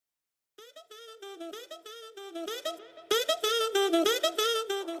What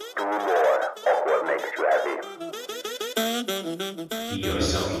makes you happy? Be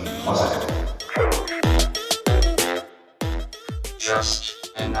yourself positive.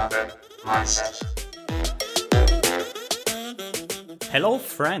 Just another mindset. Hello,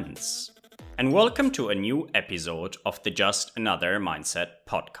 friends, and welcome to a new episode of the Just Another Mindset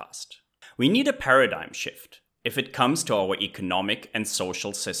podcast. We need a paradigm shift if it comes to our economic and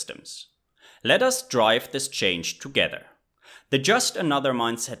social systems. Let us drive this change together. The Just Another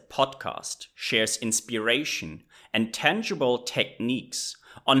Mindset podcast shares inspiration and tangible techniques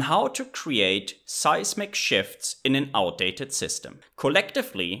on how to create seismic shifts in an outdated system,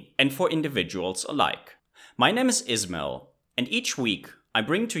 collectively and for individuals alike. My name is Ismail, and each week I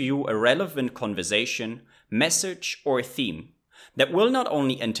bring to you a relevant conversation, message, or theme that will not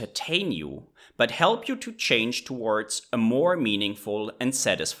only entertain you, but help you to change towards a more meaningful and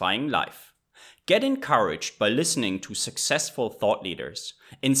satisfying life. Get encouraged by listening to successful thought leaders,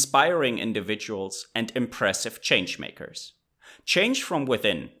 inspiring individuals, and impressive changemakers. Change from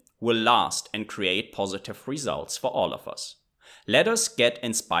within will last and create positive results for all of us. Let us get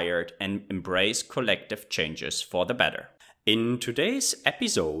inspired and embrace collective changes for the better. In today's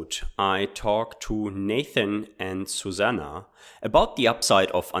episode, I talk to Nathan and Susannah about the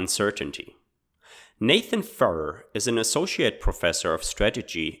upside of uncertainty. Nathan Furr is an associate professor of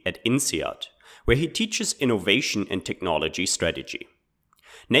strategy at INSEAD, where he teaches innovation and technology strategy.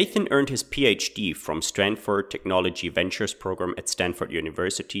 Nathan earned his PhD from Stanford Technology Ventures program at Stanford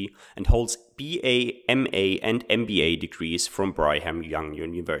University and holds BA, MA, and MBA degrees from Brigham Young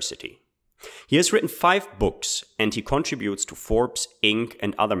University. He has written 5 books, and he contributes to Forbes, Inc.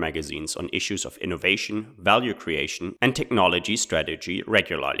 and other magazines on issues of innovation, value creation, and technology strategy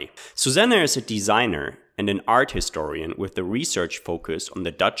regularly. Susannah is a designer and an art historian with a research focus on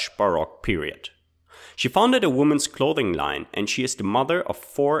the Dutch Baroque period. She founded a women's clothing line, and she is the mother of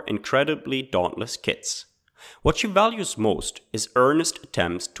 4 incredibly dauntless kids. What she values most is earnest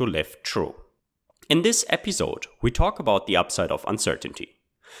attempts to live true. In this episode, we talk about the upside of uncertainty.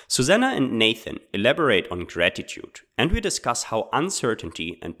 Susannah and Nathan elaborate on gratitude, and we discuss how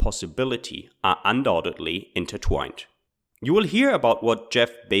uncertainty and possibility are undoubtedly intertwined. You will hear about what Jeff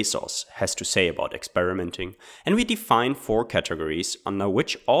Bezos has to say about experimenting, and we define 4 categories under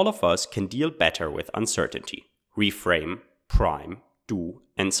which all of us can deal better with uncertainty: reframe, prime, do,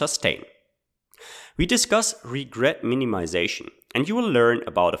 and sustain. We discuss regret minimization, and you will learn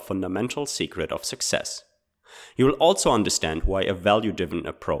about a fundamental secret of success. You will also understand why a value-driven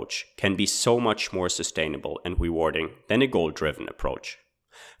approach can be so much more sustainable and rewarding than a goal-driven approach.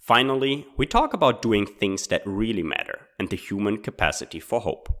 Finally, we talk about doing things that really matter and the human capacity for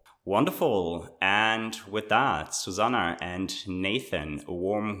hope. Wonderful. And with that, Susannah and Nathan, a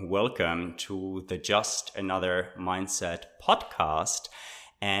warm welcome to the Just Another Mindset podcast.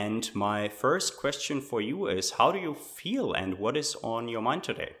 And my first question for you is, how do you feel and what is on your mind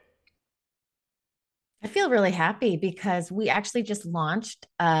today? I feel really happy because we actually just launched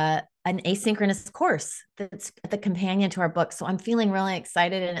an asynchronous course that's the companion to our book. So I'm feeling really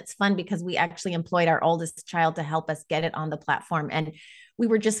excited, and it's fun because we actually employed our oldest child to help us get it on the platform. And we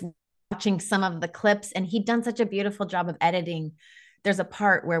were just watching some of the clips, and he'd done such a beautiful job of editing. There's a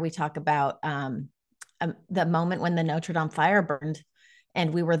part where we talk about the moment when the Notre Dame fire burned.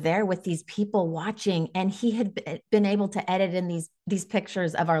 And we were there with these people watching, and he had been able to edit in these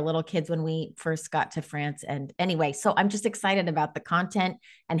pictures of our little kids when we first got to France. And anyway, so I'm just excited about the content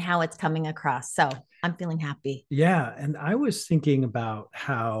and how it's coming across. So I'm feeling happy. Yeah. And I was thinking about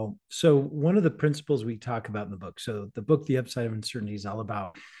so one of the principles we talk about in the book, so the book, The Upside of Uncertainty, is all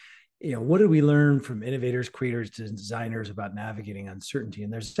about, what did we learn from innovators, creators, designers about navigating uncertainty?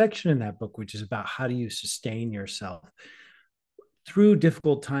 And there's a section in that book, which is about how do you sustain yourself through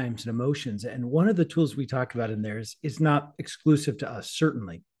difficult times and emotions. And one of the tools we talk about in there is not exclusive to us,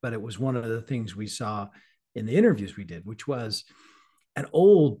 certainly, but it was one of the things we saw in the interviews we did, which was an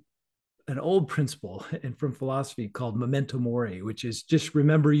old principle and from philosophy called Memento Mori, which is just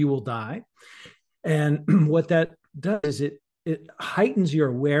remember you will die. And what that does is it heightens your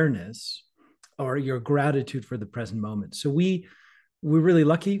awareness or your gratitude for the present moment. So we're really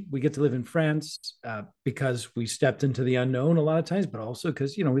lucky. We get to live in France because we stepped into the unknown a lot of times, but also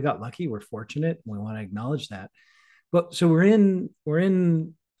because, we got lucky. We're fortunate. And we want to acknowledge that. But so we're in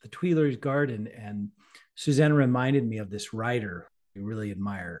the Tuileries Garden, and Susannah reminded me of this writer we really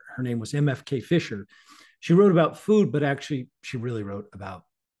admire. Her name was MFK Fisher. She wrote about food, but actually she really wrote about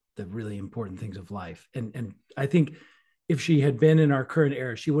the really important things of life. And I think if she had been in our current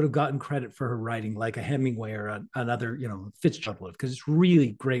era, she would have gotten credit for her writing like a Hemingway or another, Fitzgerald would, because it's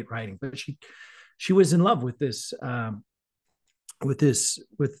really great writing. But she was in love with this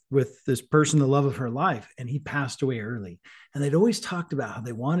person, the love of her life, and he passed away early. And they'd always talked about how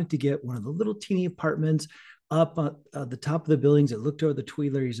they wanted to get one of the little teeny apartments up at the top of the buildings that looked over the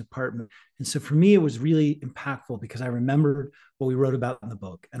Tuileries apartment. And so for me, it was really impactful because I remembered what we wrote about in the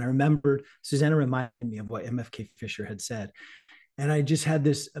book. And I remembered Susannah reminded me of what MFK Fisher had said. And I just had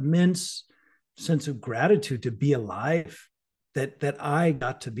this immense sense of gratitude to be alive, that I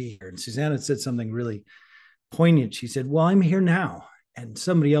got to be here. And Susannah said something really poignant. She said, well, I'm here now and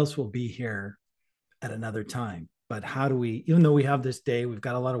somebody else will be here at another time. But how do we, even though we have this day, we've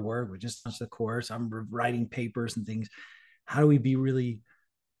got a lot of work, we just launched the course, I'm writing papers and things. How do we be really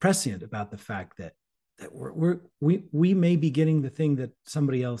prescient about the fact that we may be getting the thing that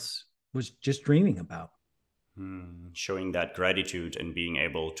somebody else was just dreaming about? Showing that gratitude and being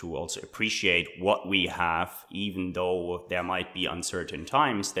able to also appreciate what we have, even though there might be uncertain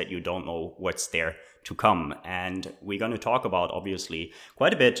times that you don't know what's there to come. And we're going to talk about, obviously,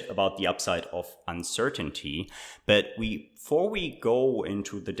 quite a bit about the upside of uncertainty. But before we go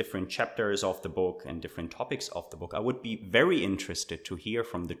into the different chapters of the book and different topics of the book, I would be very interested to hear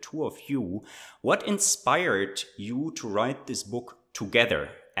from the two of you, what inspired you to write this book together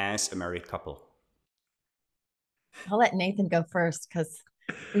as a married couple? I'll let Nathan go first because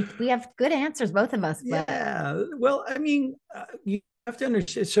we have good answers, both of us. But... Yeah. Well, I mean, you have to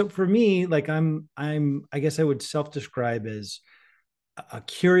understand. So for me, like I guess I would self-describe as a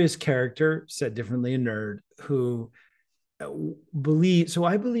curious character, said differently, a nerd who believes. So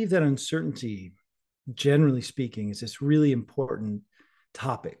I believe that uncertainty, generally speaking, is this really important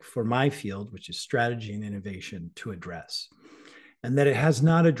topic for my field, which is strategy and innovation, to address, and that it has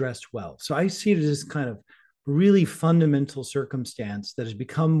not addressed well. So I see it as kind of really fundamental circumstance that has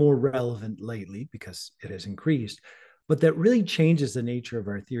become more relevant lately because it has increased, but that really changes the nature of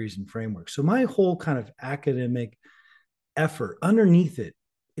our theories and frameworks. So my whole kind of academic effort underneath it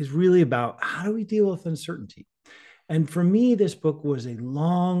is really about how do we deal with uncertainty? And for me, this book was a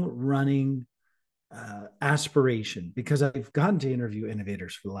long running aspiration because I've gotten to interview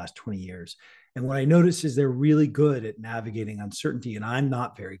innovators for the last 20 years. And what I noticed is they're really good at navigating uncertainty, and I'm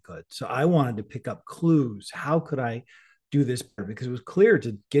not very good. So I wanted to pick up clues. How could I do this better? Because it was clear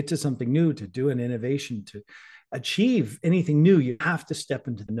to get to something new, to do an innovation, to achieve anything new, you have to step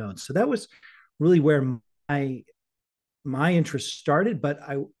into the nodes. So that was really where my interest started. But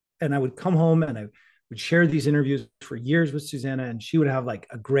I would come home and I would share these interviews for years with Susannah, and she would have like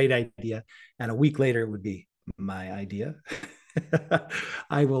a great idea. And a week later, it would be my idea.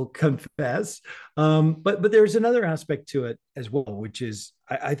 I will confess. But there's another aspect to it as well, which is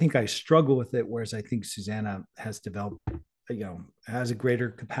I think I struggle with it, whereas I think Susannah has developed, has a greater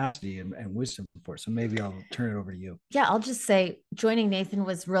capacity and wisdom for it. So maybe I'll turn it over to you. Yeah, I'll just say joining Nathan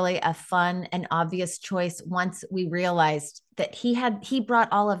was really a fun and obvious choice once we realized that he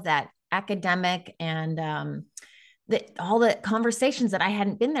brought all of that academic and all the conversations that I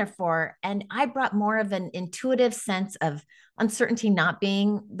hadn't been there for. And I brought more of an intuitive sense of uncertainty not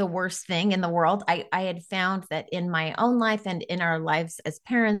being the worst thing in the world. I had found that in my own life and in our lives as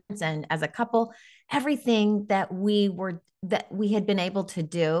parents and as a couple, everything that we had been able to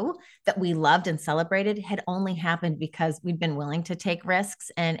do that we loved and celebrated had only happened because we'd been willing to take risks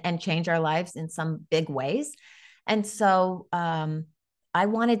and change our lives in some big ways. And so I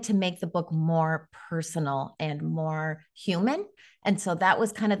wanted to make the book more personal and more human. And so that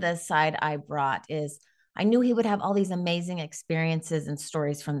was kind of the side I brought. Is I knew he would have all these amazing experiences and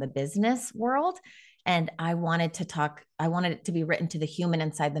stories from the business world. And I wanted it to be written to the human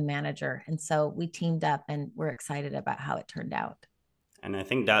inside the manager. And so we teamed up and we're excited about how it turned out. And I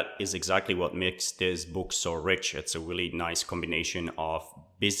think that is exactly what makes this book so rich. It's a really nice combination of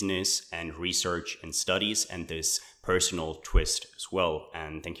business and research and studies and this personal twist as well.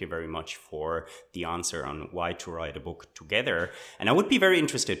 And thank you very much for the answer on why to write a book together. And I would be very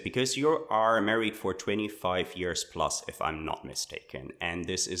interested because you are married for 25 years plus, if I'm not mistaken. And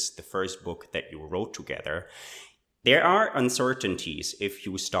this is the first book that you wrote together. There are uncertainties if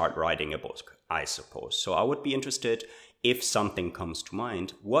you start writing a book, I suppose. So I would be interested, if something comes to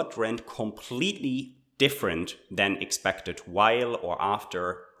mind, what went completely different than expected while or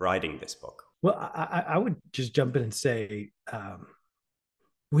after writing this book? Well, I would just jump in and say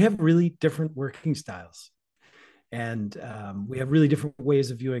we have really different working styles, and we have really different ways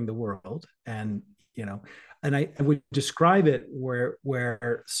of viewing the world. And and I would describe it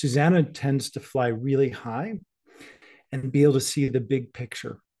where Susannah tends to fly really high and be able to see the big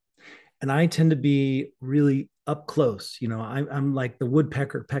picture, and I tend to be really up close. I'm like the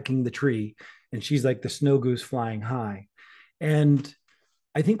woodpecker pecking the tree, and she's like the snow goose flying high. And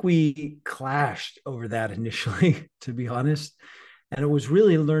I think we clashed over that initially, to be honest. And it was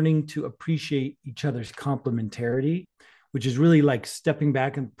really learning to appreciate each other's complementarity, which is really like stepping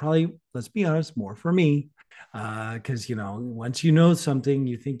back and probably, let's be honest, more for me. Because, once you know something,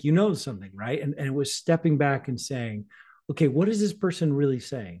 you think you know something, right? And it was stepping back and saying, okay, what is this person really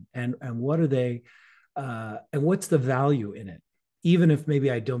saying? And what are they, and what's the value in it? Even if maybe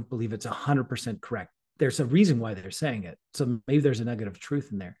I don't believe it's 100% correct, there's a reason why they're saying it. So maybe there's a nugget of truth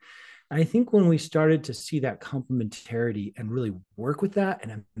in there. And I think when we started to see that complementarity and really work with that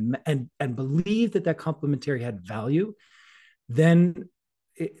and believe that complementarity had value, then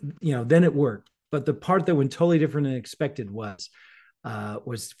it worked. But the part that went totally different than expected was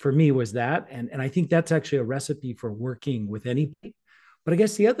for me was that, and I think that's actually a recipe for working with anybody. But I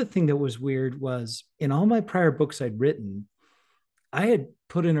guess the other thing that was weird was in all my prior books I'd written, I had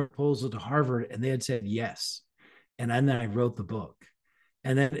put in a proposal to Harvard and they had said yes. And then I wrote the book.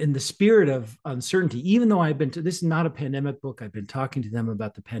 And then in the spirit of uncertainty, even though this is not a pandemic book, I've been talking to them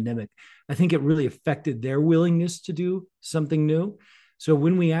about the pandemic. I think it really affected their willingness to do something new. So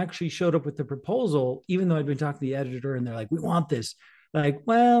when we actually showed up with the proposal, even though I'd been talking to the editor and they're like, we want this, like,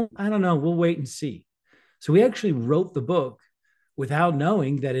 well, I don't know, we'll wait and see. So we actually wrote the book without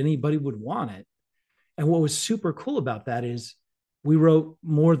knowing that anybody would want it. And what was super cool about that is we wrote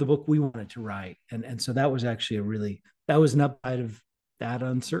more of the book we wanted to write. And so that was actually that was an upside of that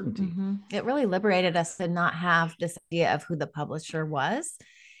uncertainty. Mm-hmm. It really liberated us to not have this idea of who the publisher was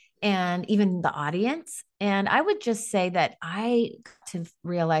and even the audience. And I would just say that I to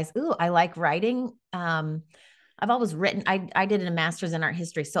realize, I like writing. I've always written. I did a master's in art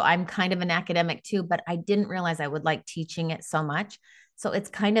history, so I'm kind of an academic too, but I didn't realize I would like teaching it so much. So it's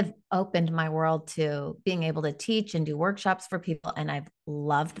kind of opened my world to being able to teach and do workshops for people. And I've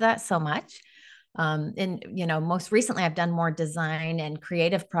loved that so much. And, most recently I've done more design and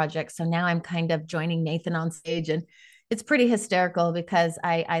creative projects. So now I'm kind of joining Nathan on stage, and it's pretty hysterical because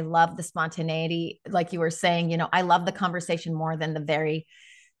I love the spontaneity. Like you were saying, I love the conversation more than the very,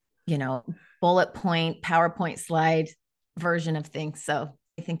 bullet point, PowerPoint slide version of things. So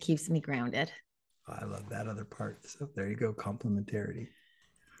I think keeps me grounded. I love that other part. So there you go, complementarity.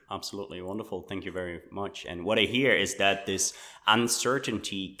 Absolutely wonderful. Thank you very much. And what I hear is that this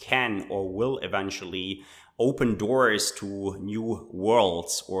uncertainty can or will eventually open doors to new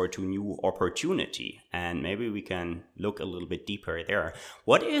worlds or to new opportunity. And maybe we can look a little bit deeper there.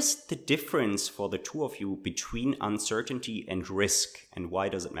 What is the difference for the two of you between uncertainty and risk, and why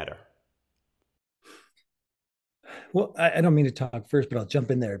does it matter? Well, I don't mean to talk first, but I'll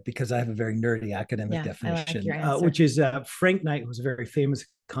jump in there because I have a very nerdy academic definition, which is Frank Knight, who's a very famous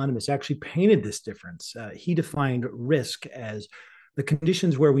economist, actually painted this difference. He defined risk as the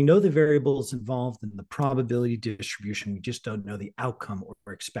conditions where we know the variables involved in the probability distribution. We just don't know the outcome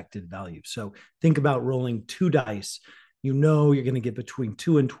or expected value. So think about rolling two dice. You're going to get between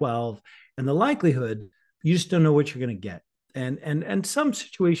 2 and 12, and the likelihood, you just don't know what you're going to get. And some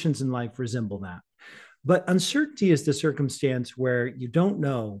situations in life resemble that. But uncertainty is the circumstance where you don't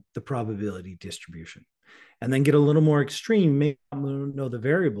know the probability distribution, and then get a little more extreme, may not know the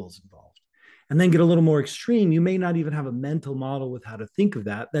variables involved, and then get a little more extreme. You may not even have a mental model with how to think of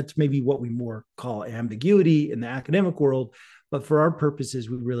that. That's maybe what we more call ambiguity in the academic world. But for our purposes,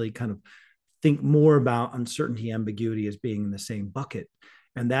 we really kind of think more about uncertainty, ambiguity as being in the same bucket.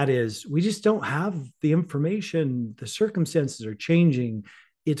 And that is, we just don't have the information. The circumstances are changing.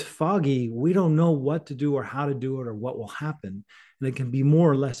 It's foggy. We don't know what to do or how to do it or what will happen. And it can be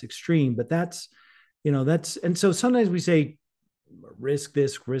more or less extreme, but and so sometimes we say risk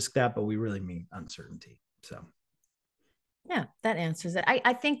this, risk that, but we really mean uncertainty. So. Yeah, that answers it.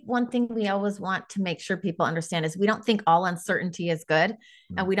 I think one thing we always want to make sure people understand is we don't think all uncertainty is good.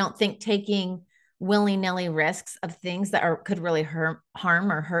 Mm-hmm. And we don't think taking willy-nilly risks of things that could really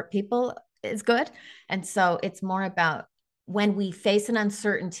harm or hurt people is good. And so it's more about when we face an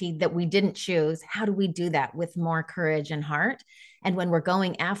uncertainty that we didn't choose, how do we do that with more courage and heart? And when we're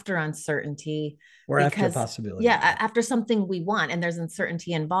going after uncertainty, or after possibility, after something we want and there's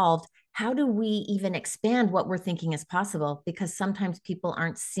uncertainty involved, how do we even expand what we're thinking is possible? Because sometimes people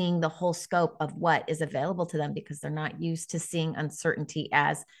aren't seeing the whole scope of what is available to them because they're not used to seeing uncertainty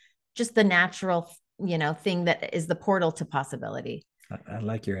as just the natural, thing that is the portal to possibility. I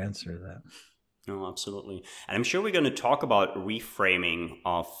like your answer to that. No, absolutely. And I'm sure we're going to talk about reframing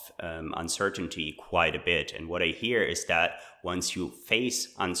of uncertainty quite a bit. And what I hear is that once you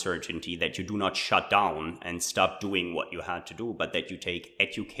face uncertainty, that you do not shut down and stop doing what you had to do, but that you take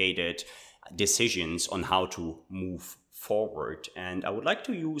educated decisions on how to move forward. And I would like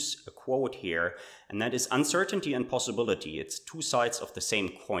to use a quote here, and that is, "Uncertainty and possibility, it's two sides of the same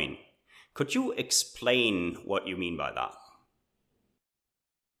coin." Could you explain what you mean by that?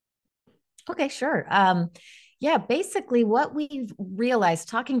 Okay, sure. Yeah, basically what we've realized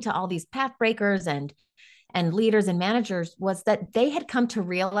talking to all these path breakers and leaders and managers was that they had come to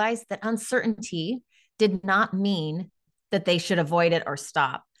realize that uncertainty did not mean that they should avoid it or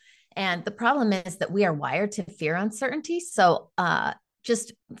stop. And the problem is that we are wired to fear uncertainty. So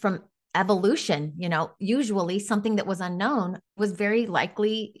just from evolution, usually something that was unknown was very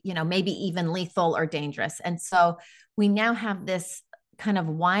likely, maybe even lethal or dangerous. And so we now have this kind of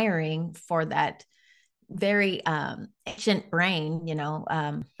wiring for that very ancient brain,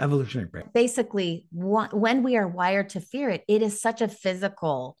 evolutionary brain. Basically, when we are wired to fear it, it is such a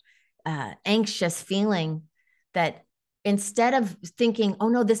physical, anxious feeling that instead of thinking, oh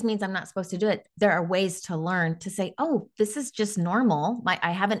no, this means I'm not supposed to do it, there are ways to learn to say, oh, this is just normal.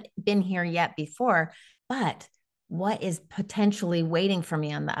 I haven't been here yet before, but what is potentially waiting for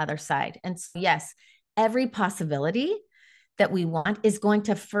me on the other side? And so, yes, every possibility that we want is going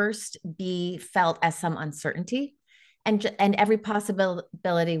to first be felt as some uncertainty. And every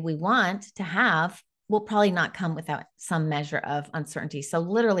possibility we want to have will probably not come without some measure of uncertainty. So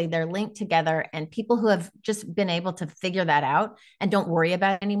literally they're linked together, and people who have just been able to figure that out and don't worry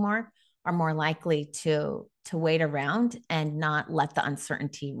about it anymore are more likely to wait around and not let the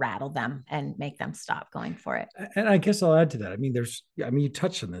uncertainty rattle them and make them stop going for it. And I guess I'll add to that. I mean, you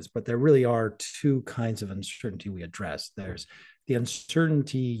touched on this, but there really are two kinds of uncertainty we address. There's the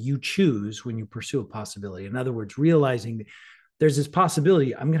uncertainty you choose when you pursue a possibility. In other words, realizing that there's this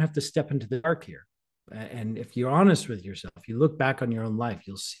possibility, I'm going to have to step into the dark here. And if you're honest with yourself, you look back on your own life,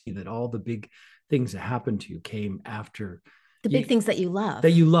 you'll see that all the big things that happened to you came after the big things that you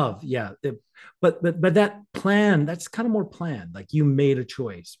love. Yeah. But that plan, that's kind of more planned. Like you made a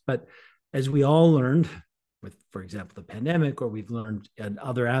choice. But as we all learned with, for example, the pandemic, or we've learned in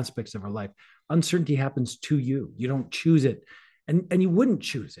other aspects of our life, uncertainty happens to you. You don't choose it. And you wouldn't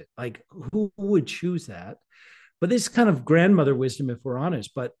choose it. Like who would choose that? But this is kind of grandmother wisdom, if we're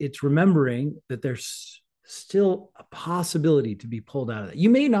honest, but it's remembering that there's still a possibility to be pulled out of that. You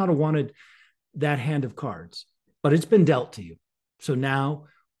may not have wanted that hand of cards, but it's been dealt to you. So now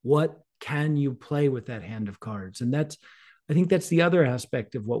what can you play with that hand of cards? And I think that's the other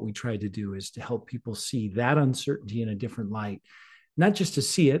aspect of what we try to do, is to help people see that uncertainty in a different light, not just to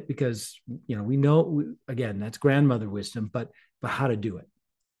see it because, we know, again, that's grandmother wisdom, but how to do it.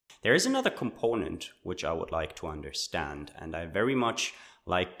 There is another component which I would like to understand, and I very much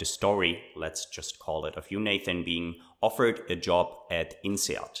like the story, let's just call it, of you, Nathan, being offered a job at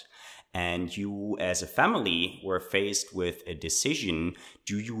INSEAD. And you as a family were faced with a decision.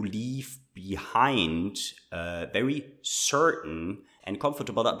 Do you leave behind a very certain and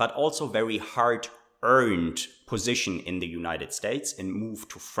comfortable, but also very hard-earned position in the United States and move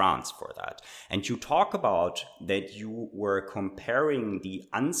to France for that? And you talk about that you were comparing the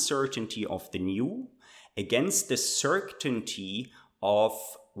uncertainty of the new against the certainty of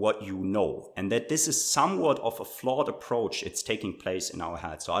what you know, and that this is somewhat of a flawed approach. It's taking place in our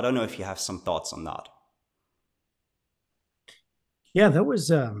head. So I don't know if you have some thoughts on that. Yeah, that was,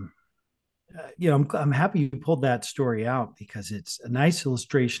 I'm happy you pulled that story out because it's a nice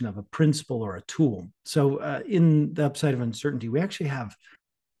illustration of a principle or a tool. So in the Upside of Uncertainty, we actually have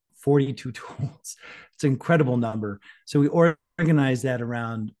 42 tools. It's an incredible number. So we organize that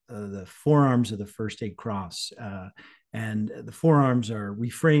around the four arms of the first aid cross. And the four arms are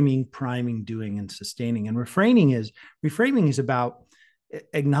reframing, priming, doing, and sustaining. And reframing is about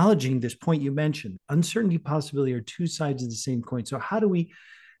acknowledging this point you mentioned. Uncertainty, possibility are two sides of the same coin. So how do we,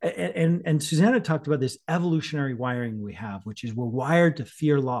 and Susannah talked about this evolutionary wiring we have, which is we're wired to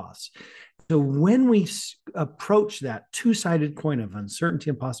fear loss. So when we approach that two-sided coin of uncertainty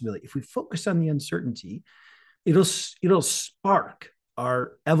and possibility, if we focus on the uncertainty, it'll spark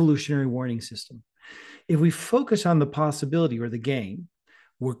our evolutionary warning system. If we focus on the possibility or the gain,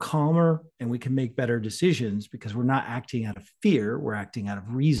 we're calmer and we can make better decisions because we're not acting out of fear, we're acting out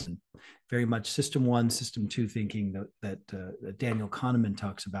of reason. Very much system one, system two thinking that Daniel Kahneman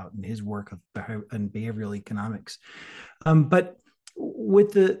talks about in his work of behavioral economics. But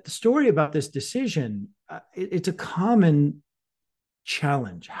with the story about this decision, it's a common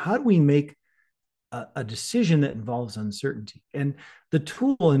challenge. How do we make a decision that involves uncertainty? And the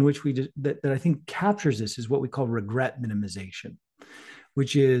tool in which that I think captures this is what we call regret minimization,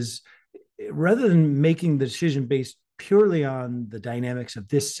 which is rather than making the decision based purely on the dynamics of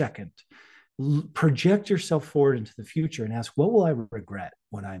this second, project yourself forward into the future and ask, what will I regret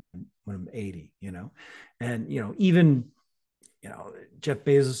when I'm 80, And, even, Jeff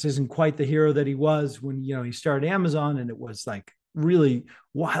Bezos isn't quite the hero that he was when, he started Amazon, and it was like really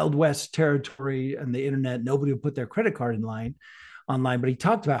Wild West territory and the internet. Nobody would put their credit card online, but he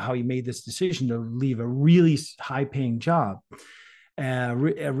talked about how he made this decision to leave a really high paying job, a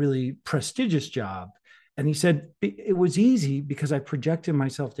really prestigious job. And he said, it was easy because I projected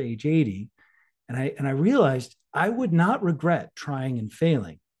myself to age 80. And I realized I would not regret trying and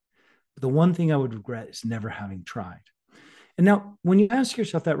failing. But the one thing I would regret is never having tried. And now, when you ask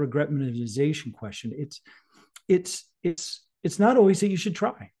yourself that regret minimization question, it's not always that you should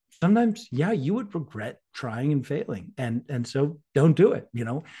try. Sometimes, yeah, you would regret trying and failing, and so don't do it.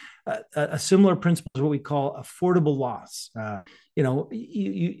 A similar principle is what we call affordable loss.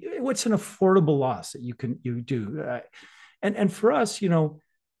 What's an affordable loss that you do? And for us,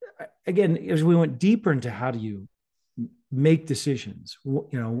 again, as we went deeper into how do you make decisions,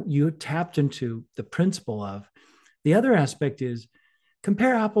 you tapped into the principle of the other aspect is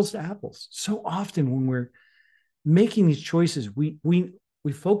compare apples to apples. So often when we're making these choices, we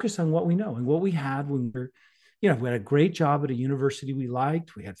focus on what we know and what we had when we had a great job at a university we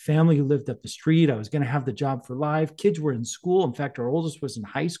liked. We had family who lived up the street. I was going to have the job for life. Kids were in school. In fact, our oldest was in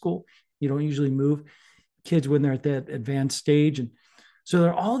high school. You don't usually move kids when they're at that advanced stage. And so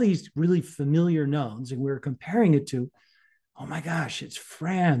there are all these really familiar knowns, and we're comparing it to, oh my gosh, it's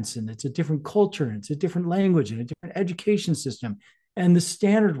France, and it's a different culture, and it's a different language, and a different education system. And the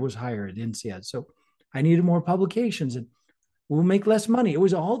standard was higher at INSEAD. So I needed more publications, and we'll make less money. It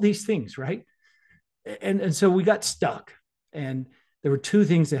was all these things, right? And so we got stuck. And there were two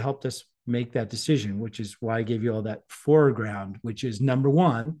things that helped us make that decision, which is why I gave you all that foreground, which is number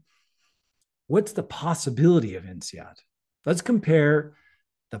one, what's the possibility of INSEAD? Let's compare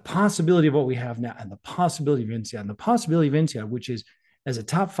the possibility of what we have now and the possibility of INSEAD. And the possibility of INSEAD, which is as a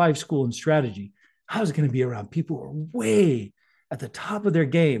top 5 school in strategy, how's it going to be around people who are way at the top of their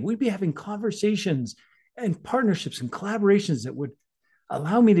game? We'd be having conversations and partnerships and collaborations that would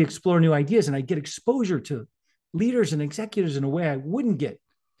allow me to explore new ideas. And I get exposure to leaders and executives in a way I wouldn't get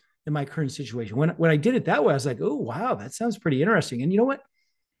in my current situation. When I did it that way, I was like, oh, wow, that sounds pretty interesting. And you know what?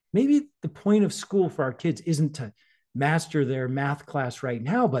 Maybe the point of school for our kids isn't to master their math class right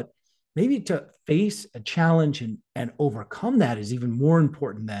now, but maybe to face a challenge and overcome that is even more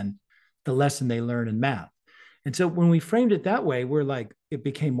important than the lesson they learn in math. And so when we framed it that way, we're like, it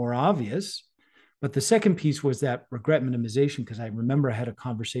became more obvious. But the second piece was that regret minimization, because I remember I had a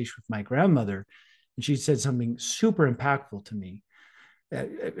conversation with my grandmother, and she said something super impactful to me.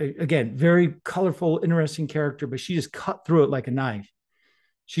 Again, very colorful, interesting character, but she just cut through it like a knife.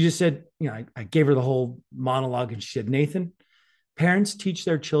 She just said, I gave her the whole monologue, and she said, Nathan, parents teach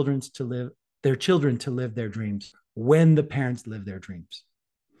their children to live their dreams when the parents live their dreams.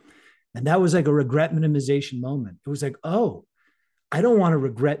 And that was like a regret minimization moment. It was like, oh, I don't want to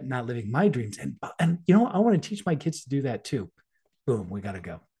regret not living my dreams. And I want to teach my kids to do that too. Boom, we got to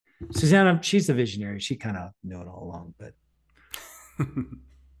go. Susannah, she's the visionary. She kind of knew it all along, but.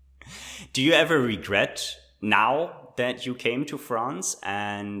 Do you ever regret now that you came to France?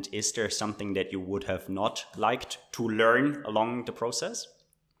 And is there something that you would have not liked to learn along the process?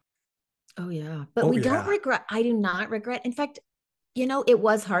 Oh, yeah. But we don't regret. I do not regret. In fact, it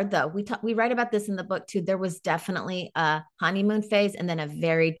was hard though. We write about this in the book too. There was definitely a honeymoon phase and then a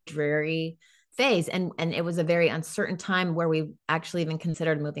very dreary phase. And it was a very uncertain time where we actually even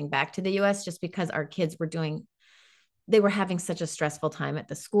considered moving back to the US just because our kids they were having such a stressful time at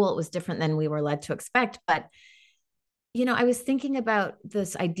the school. It was different than we were led to expect. But, I was thinking about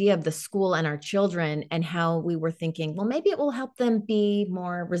this idea of the school and our children and how we were thinking, well, maybe it will help them be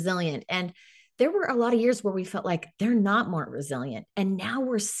more resilient. And there were a lot of years where we felt like they're not more resilient. And now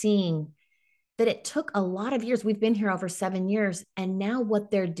we're seeing that it took a lot of years. We've been here over 7 years. And now what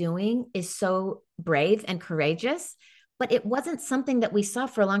they're doing is so brave and courageous. But it wasn't something that we saw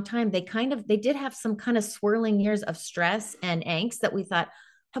for a long time. They did have some kind of swirling years of stress and angst that we thought,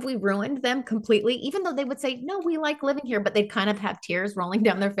 have we ruined them completely? Even though they would say, no, we like living here, but they'd kind of have tears rolling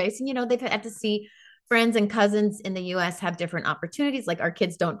down their face. And, they've had to see friends and cousins in the US have different opportunities. Like our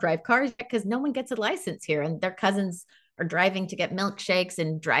kids don't drive cars because no one gets a license here, and their cousins are driving to get milkshakes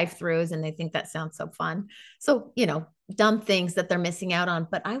and drive-throughs, and they think that sounds so fun. So, dumb things that they're missing out on.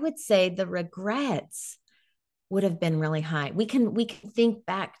 But I would say the regrets would have been really high. We can think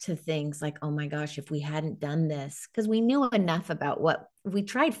back to things like, oh my gosh, if we hadn't done this, because we knew enough about what we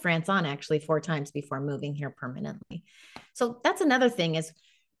tried France on actually 4 times before moving here permanently. So that's another thing is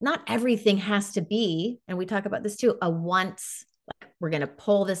not everything has to be, and we talk about this too, a once, like we're going to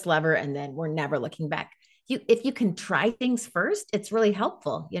pull this lever and then we're never looking back. If you can try things first, it's really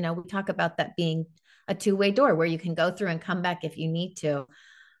helpful. We talk about that being a two-way door where you can go through and come back if you need to.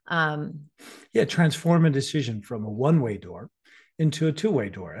 Transform a decision from a one-way door into a two-way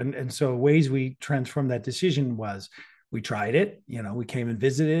door. And so ways we transformed that decision was we tried it, we came and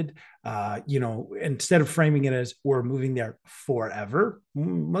visited, instead of framing it as we're moving there forever,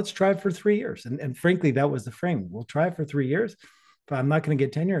 let's try it for 3 years. And frankly, that was the frame. We'll try it for 3 years. If I'm not going to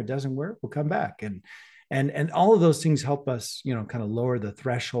get tenure, it doesn't work, we'll come back. And all of those things help us, kind of lower the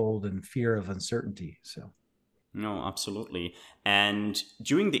threshold and fear of uncertainty. So. No, absolutely. And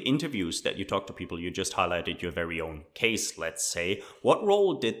during the interviews that you talk to people, you just highlighted your very own case, let's say. What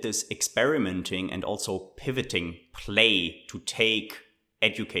role did this experimenting and also pivoting play to take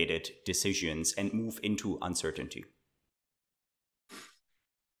educated decisions and move into uncertainty?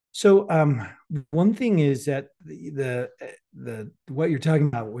 So one thing is that the what you're talking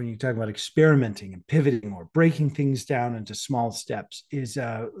about when you talk about experimenting and pivoting or breaking things down into small steps is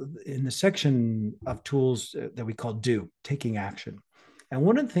in the section of tools that we call do, taking action. And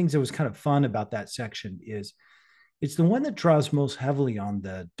one of the things that was kind of fun about that section is it's the one that draws most heavily on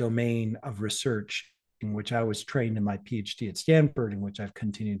the domain of research in which I was trained in my PhD at Stanford, in which I've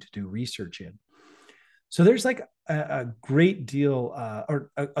continued to do research in. So there's like a great deal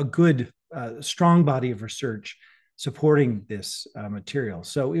or a good, strong body of research supporting this material.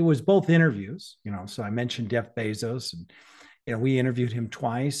 So it was both interviews, so I mentioned Jeff Bezos and, we interviewed him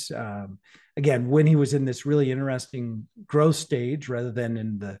twice. Again, when he was in this really interesting growth stage rather than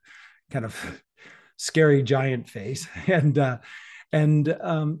in the kind of scary giant phase. And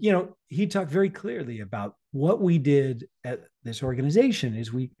he talked very clearly about what we did at this organization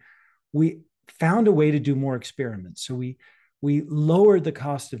is we found a way to do more experiments. So we lowered the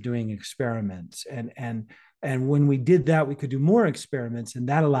cost of doing experiments. And when we did that, we could do more experiments. And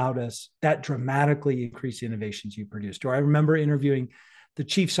that dramatically increased the innovations you produced. Or I remember interviewing the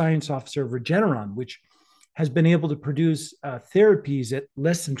chief science officer of Regeneron, which has been able to produce therapies at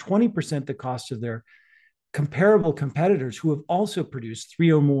less than 20% the cost of their comparable competitors who have also produced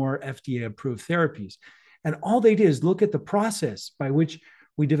 3 or more FDA approved therapies. And all they did is look at the process by which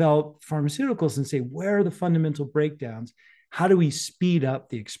we develop pharmaceuticals and say, where are the fundamental breakdowns? How do we speed up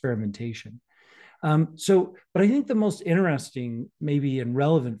the experimentation? But I think the most interesting, maybe and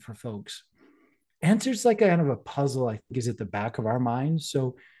relevant for folks, answers like kind of a puzzle, I think, is at the back of our minds.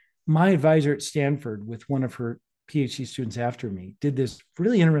 So my advisor at Stanford, with one of her PhD students after me, did this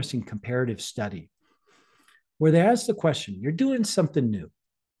really interesting comparative study where they asked the question, you're doing something new.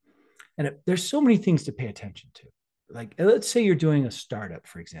 And there's so many things to pay attention to. Like, let's say you're doing a startup,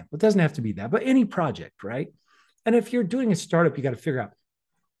 for example. It doesn't have to be that, but any project, right? And if you're doing a startup, you got to figure out,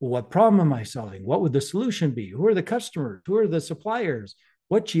 well, what problem am I solving? What would the solution be? Who are the customers? Who are the suppliers?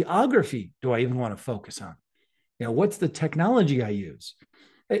 What geography do I even want to focus on? What's the technology I use?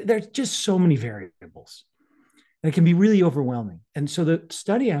 There's just so many variables. And it can be really overwhelming. And so the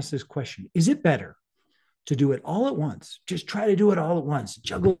study asked this question, is it better to do it all at once? Just try to do it all at once,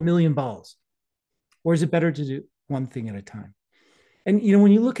 juggle a million balls. Or is it better to do one thing at a time? And,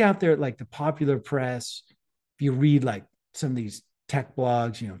 when you look out there at like the popular press, if you read like some of these tech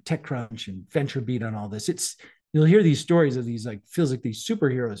blogs, TechCrunch and VentureBeat on all this, you'll hear these stories of these feels like these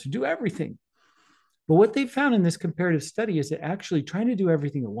superheroes who do everything. But what they found in this comparative study is that actually trying to do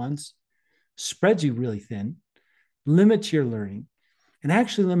everything at once spreads you really thin, limits your learning, and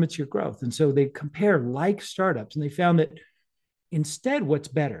actually limits your growth. And so they compare like startups, and they found that instead what's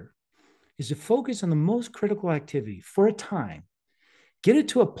better is to focus on the most critical activity for a time, get it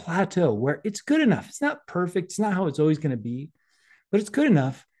to a plateau where it's good enough. It's not perfect. It's not how it's always going to be, but it's good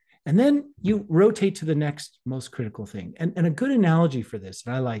enough. And then you rotate to the next most critical thing. And a good analogy for this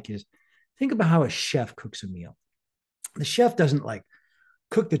that I like is think about how a chef cooks a meal. The chef doesn't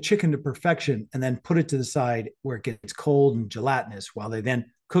cook the chicken to perfection and then put it to the side where it gets cold and gelatinous while they then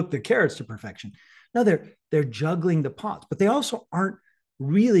cook the carrots to perfection. No, they're juggling the pots, but they also aren't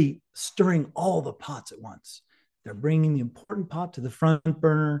really stirring all the pots at once. They're bringing the important pot to the front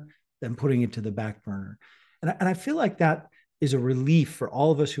burner, then putting it to the back burner. And I feel like that is a relief for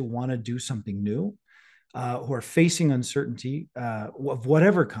all of us who want to do something new, who are facing uncertainty of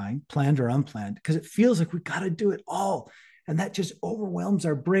whatever kind, planned or unplanned, because it feels like we've got to do it all. And that just overwhelms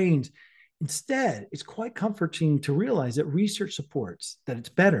our brains. Instead, it's quite comforting to realize that research supports that it's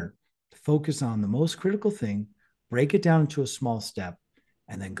better to focus on the most critical thing, break it down into a small step,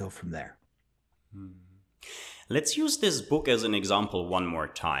 and then go from there. Let's use this book as an example one more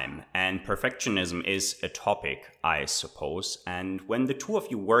time. And perfectionism is a topic, I suppose. And when the two of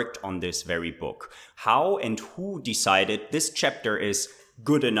you worked on this very book, how and who decided this chapter is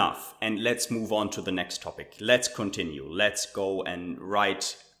good enough and let's move on to the next topic? Let's continue. Let's go and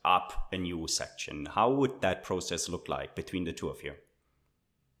write up a new section. How would that process look like between the two of you?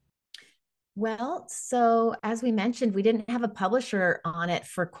 Well, so as we mentioned, we didn't have a publisher on it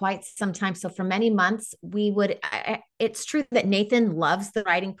for quite some time. So for many months, it's true that Nathan loves the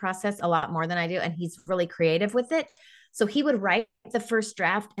writing process a lot more than I do, and he's really creative with it. So he would write the first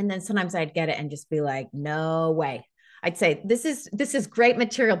draft, and then sometimes I'd get it and just be like, no way. I'd say, this is great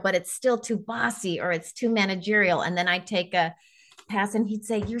material, but it's still too bossy or it's too managerial. And then I'd take a pass and he'd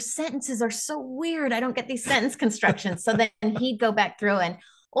say, your sentences are so weird. I don't get these sentence constructions. So then he'd go back through, and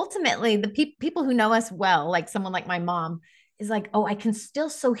ultimately the people who know us well, like someone like my mom, is like, oh, I can still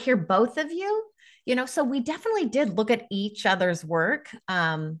so hear both of you, so we definitely did look at each other's work.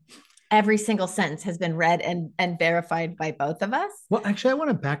 Every single sentence has been read and verified by both of us. Well, actually, I want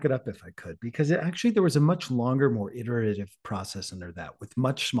to back it up if I could, because there was a much longer, more iterative process under that with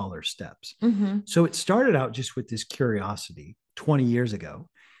much smaller steps. Mm-hmm. So it started out just with this curiosity 20 years ago.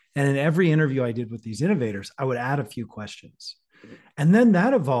 And in every interview I did with these innovators, I would add a few questions. And then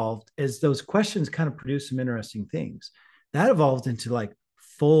that evolved as those questions kind of produced some interesting things. That evolved into like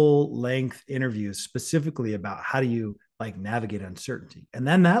full length interviews specifically about how do you like navigate uncertainty. And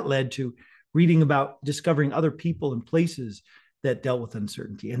then that led to reading about discovering other people and places that dealt with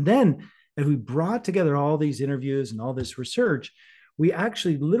uncertainty. And then as we brought together all these interviews and all this research, we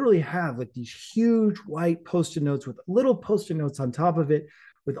actually literally have like these huge white Post-it notes with little Post-it notes on top of it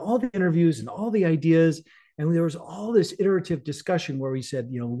with all the interviews and all the ideas. And there was all this iterative discussion where we said,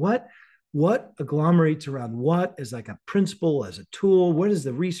 what agglomerates around what as like a principle, as a tool? What does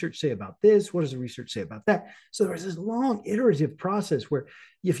the research say about this? What does the research say about that? So there was this long iterative process where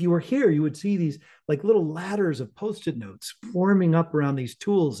if you were here, you would see these like little ladders of Post-it notes forming up around these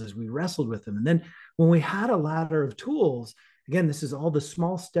tools as we wrestled with them. And then when we had a ladder of tools, again, this is all the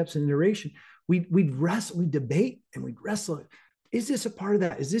small steps in iteration, we'd debate and we'd wrestle. Is this a part of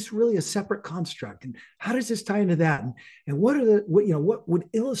that? Is this really a separate construct? And how does this tie into that? And what would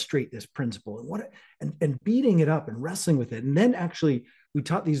illustrate this principle? And beating it up and wrestling with it. And then actually we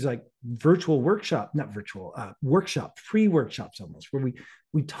taught these like free workshops almost, where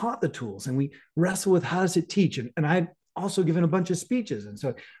we taught the tools and we wrestle with how does it teach? And I'd also given a bunch of speeches. And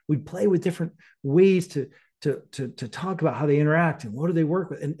so we'd play with different ways to talk about how they interact and what do they work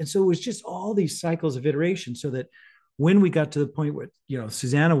with. And so it was just all these cycles of iteration so that when we got to the point where,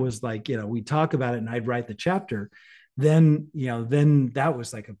 Susannah was like, we talk about it and I'd write the chapter, then that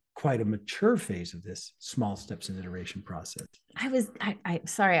was like quite a mature phase of this small steps in iteration process. I'm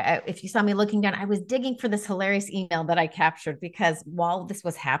sorry, if you saw me looking down, I was digging for this hilarious email that I captured because while this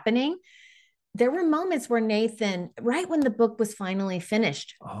was happening, there were moments where Nathan, right when the book was finally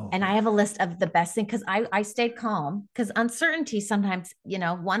finished, and I have a list of the best thing, because I stayed calm, because uncertainty sometimes,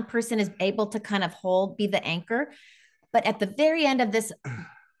 one person is able to kind of be the anchor. But at the very end of this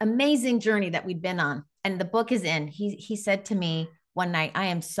amazing journey that we'd been on, and the book is in, he said to me one night, I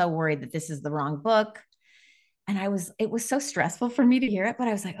am so worried that this is the wrong book. And it was so stressful for me to hear it, but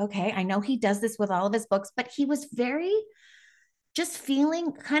I was like, okay, I know he does this with all of his books, but he was very just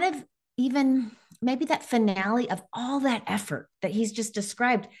feeling kind of even maybe that finale of all that effort that he's just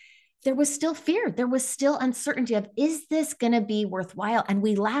described. There was still fear. There was still uncertainty of, is this going to be worthwhile? And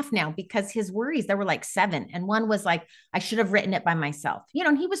we laugh now because his worries, there were like 7. And one was like, I should have written it by myself.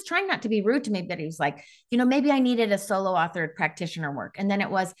 And he was trying not to be rude to me, but he was like, maybe I needed a solo authored practitioner work. And then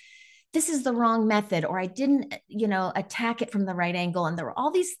it was, this is the wrong method, or I didn't, attack it from the right angle. And there were all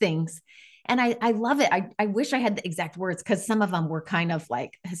these things. And I love it. I wish I had the exact words, because some of them were kind of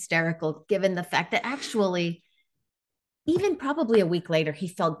like hysterical, given the fact that actually, even probably a week later, he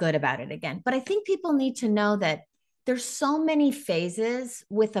felt good about it again. But I think people need to know that there's so many phases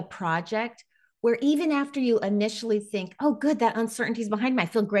with a project where even after you initially think, oh, good, that uncertainty is behind me, I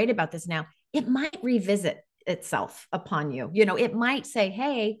feel great about this now, it might revisit itself upon you. It might say,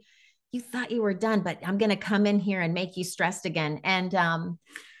 hey, you thought you were done, but I'm going to come in here and make you stressed again. And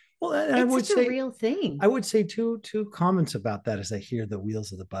it's such a real thing. I would say two comments about that as I hear the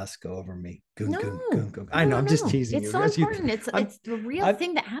wheels of the bus go over me. I know, I'm just teasing you. It's so important. It's the real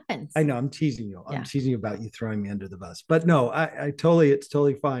thing that happens. I know, I'm teasing you. I'm teasing you about you throwing me under the bus. But no, it's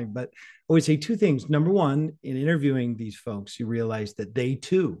totally fine. But I would say 2 things. Number one, in interviewing these folks, you realize that they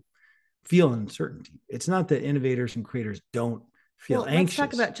too feel uncertainty. It's not that innovators and creators don't feel anxious.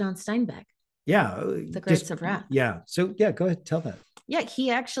 Let's talk about John Steinbeck. Yeah. The Grapes of Wrath. Yeah. So go ahead, tell that. Yeah,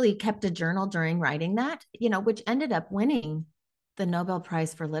 he actually kept a journal during writing that, which ended up winning the Nobel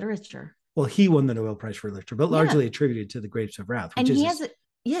Prize for Literature. Well, he won the Nobel Prize for Literature, but largely attributed to The Grapes of Wrath, which and is he has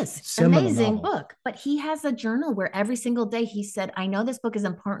yes, amazing book. But he has a journal where every single day he said, I know this book is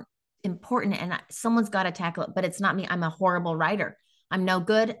important and someone's got to tackle it, but it's not me. I'm a horrible writer. I'm no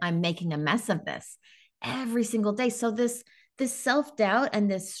good. I'm making a mess of this every single day. So this self-doubt and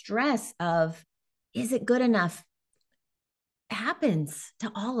this stress of, is it good enough, happens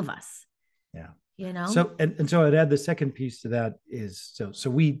to all of us. Yeah. So, and so I'd add the second piece to that is, so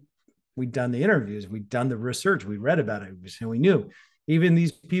we'd done the interviews, we'd done the research, we read about it, and we knew even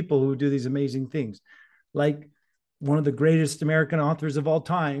these people who do these amazing things, like one of the greatest American authors of all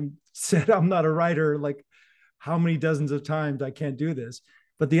time said, I'm not a writer, like how many dozens of times, I can't do this.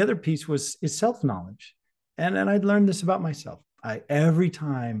 But the other piece is self-knowledge. And I'd learned this about myself. Every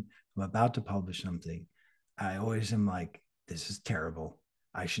time I'm about to publish something, I always am like, this is terrible.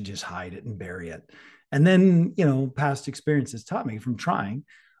 I should just hide it and bury it. And then, past experiences taught me from trying,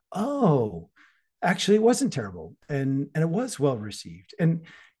 oh, actually it wasn't terrible. And it was well received. And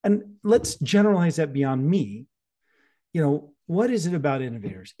let's generalize that beyond me. What is it about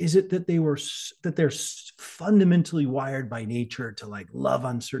innovators? Is it that they're fundamentally wired by nature to like love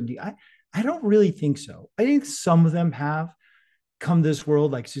uncertainty? I don't really think so. I think some of them have come to this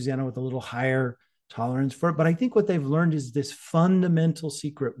world, like Susannah, with a little higher tolerance for it. But I think what they've learned is this fundamental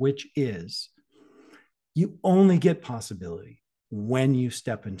secret, which is you only get possibility when you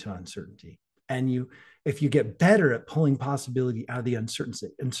step into uncertainty. And if you get better at pulling possibility out of the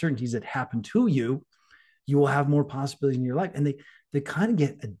uncertainties that happen to you, you will have more possibilities in your life. And they kind of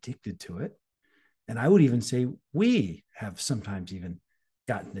get addicted to it. And I would even say we have sometimes even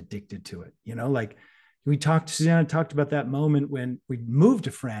gotten addicted to it. Like Susannah talked about that moment when we moved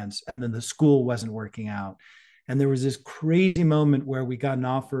to France and then the school wasn't working out. And there was this crazy moment where we got an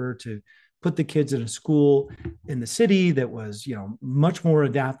offer to put the kids in a school in the city that was, much more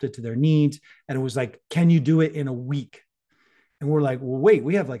adapted to their needs. And it was like, can you do it in a week? And we're like, well, wait,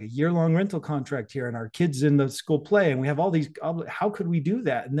 we have like a year-long rental contract here and our kids in the school play and we have all these, how could we do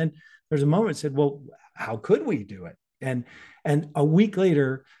that? And then there's a moment that said, well, how could we do it? And a week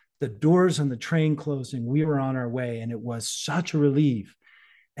later, the doors on the train closing, we were on our way and it was such a relief.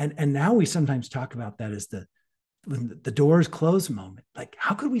 And now we sometimes talk about that as when the doors close moment. Like,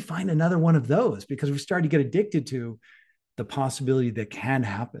 how could we find another one of those? Because we started to get addicted to the possibility that can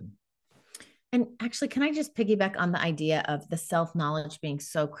happen. And actually, can I just piggyback on the idea of the self-knowledge being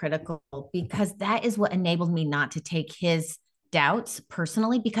so critical? Because that is what enabled me not to take his doubts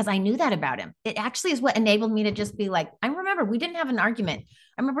personally, because I knew that about him. It actually is what enabled me to just be like, I remember we didn't have an argument.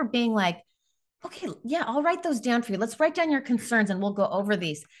 I remember being like, okay, yeah, I'll write those down for you. Let's write down your concerns and we'll go over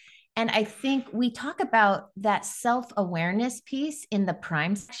these. And I think we talk about that self-awareness piece in the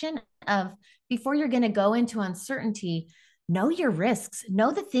prime section of before you're going to go into uncertainty, know your risks,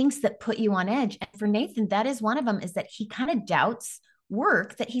 know the things that put you on edge. And for Nathan, that is one of them, is that he kind of doubts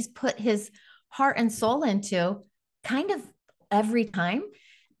work that he's put his heart and soul into kind of every time.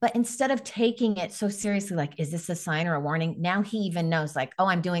 But instead of taking it so seriously, like, is this a sign or a warning? Now he even knows like, oh,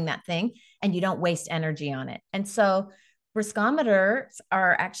 I'm doing that thing, and you don't waste energy on it. And so riskometers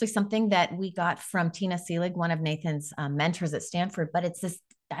are actually something that we got from Tina Seelig, one of Nathan's mentors at Stanford. But it's this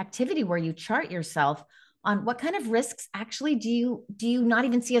activity where you chart yourself on what kind of risks actually do you not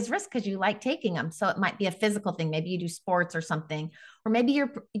even see as risks because you like taking them. So it might be a physical thing. Maybe you do sports or something, or maybe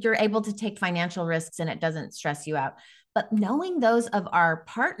you're able to take financial risks and it doesn't stress you out. But knowing those of our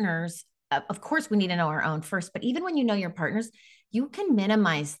partners, of course, we need to know our own first. But even when you know your partners, you can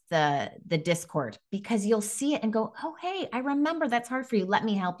minimize the discord because you'll see it and go, oh, hey, I remember that's hard for you. Let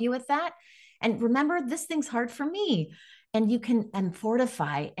me help you with that. And remember, this thing's hard for me. And you can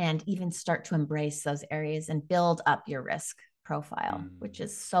fortify and even start to embrace those areas and build up your risk profile, which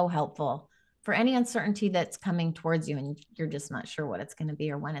is so helpful for any uncertainty that's coming towards you and you're just not sure what it's going to be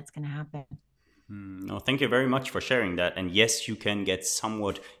or when it's going to happen. No, thank you very much for sharing that. And yes, you can get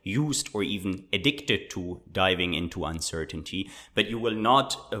somewhat used or even addicted to diving into uncertainty, but you will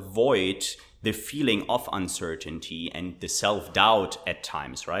not avoid the feeling of uncertainty and the self-doubt at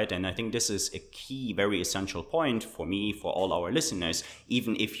times, right? And I think this is a key, very essential point for me, for all our listeners.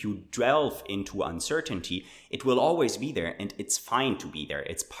 Even if you delve into uncertainty, it will always be there and it's fine to be there.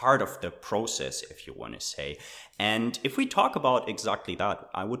 It's part of the process, if you want to say. And if we talk about exactly that,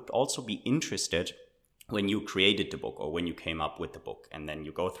 I would also be interested when you created the book or when you came up with the book and then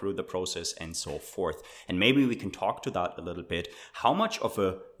you go through the process and so forth. And maybe we can talk to that a little bit. How much of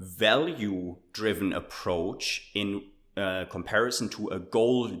a value-driven approach in comparison to a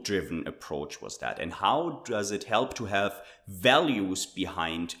goal-driven approach was that? And how does it help to have values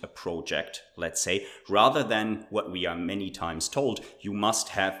behind a project, let's say, rather than what we are many times told, you must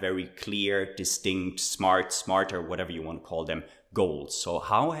have very clear, distinct, smarter, whatever you want to call them, goals. So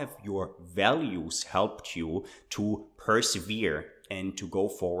how have your values helped you to persevere and to go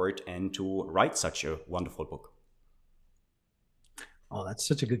forward and to write such a wonderful book? Oh, that's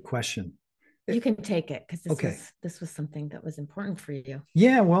such a good question. You can take it because Okay. this was something that was important for you.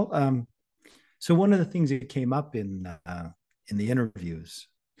 Yeah, well, so one of the things that came up in the interviews,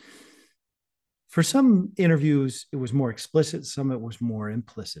 for some interviews, it was more explicit, some it was more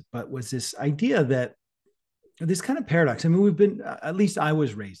implicit, but was this idea that this kind of paradox. I mean, we've been, at least I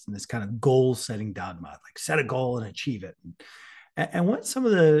was raised in this kind of goal setting dogma, like set a goal and achieve it. And what some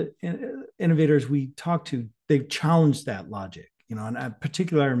of the innovators we talked to, they've challenged that logic. You know, and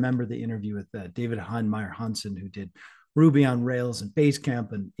particularly I remember the interview with David Heinemeier Hansen, who did Ruby on Rails and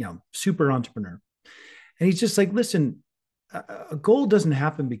Basecamp, and super entrepreneur. And he's just like, listen, a goal doesn't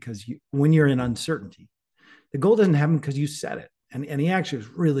happen because when you're in uncertainty. The goal doesn't happen because you set it. And he actually was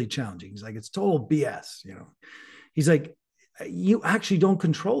really challenging. He's like, it's total BS. He's like, you actually don't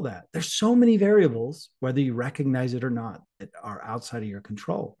control that. There's so many variables, whether you recognize it or not, that are outside of your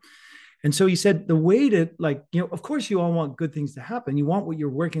control. And so he said, the way to of course you all want good things to happen. You want what you're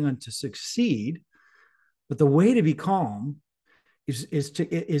working on to succeed, but the way to be calm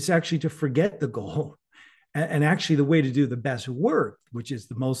is actually to forget the goal. And actually the way to do the best work, which is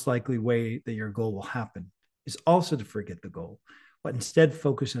the most likely way that your goal will happen, is also to forget the goal, but instead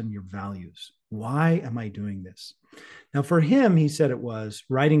focus on your values. Why am I doing this? Now, for him, he said it was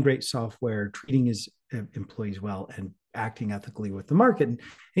writing great software, treating his employees well, and acting ethically with the market. And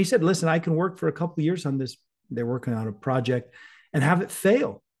he said, listen, I can work for a couple of years on this. They're working on a project and have it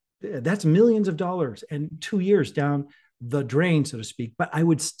fail. That's millions of dollars and 2 years down the drain, so to speak. But I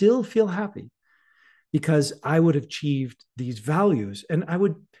would still feel happy because I would have achieved these values and I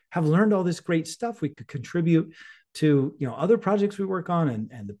would have learned all this great stuff we could contribute to, other projects we work on,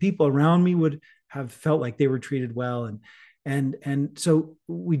 and the people around me would have felt like they were treated well. And so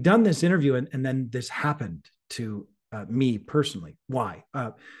we'd done this interview and then this happened to me personally. Why?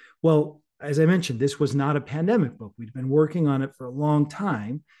 Well, as I mentioned, this was not a pandemic book. We'd been working on it for a long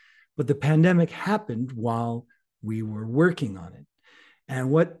time, but the pandemic happened while we were working on it. And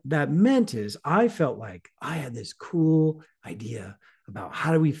what that meant is I felt like I had this cool idea about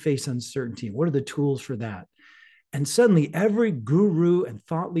how do we face uncertainty? What are the tools for that? And suddenly every guru and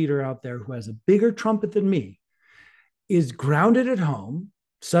thought leader out there who has a bigger trumpet than me is grounded at home,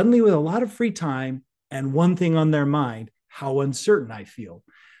 suddenly with a lot of free time and one thing on their mind, how uncertain I feel.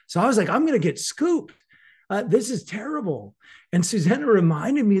 So I was like, I'm going to get scooped. This is terrible. And Susannah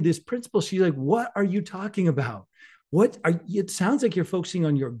reminded me of this principle. She's like, what are you talking about? It sounds like you're focusing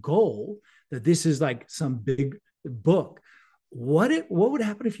on your goal, that this is like some big book. What would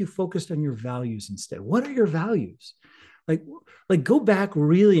happen if you focused on your values instead? What are your values? Like go back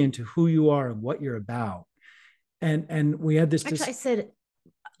really into who you are and what you're about. And we had this. Actually, I said,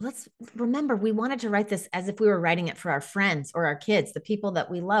 let's remember, we wanted to write this as if we were writing it for our friends or our kids, the people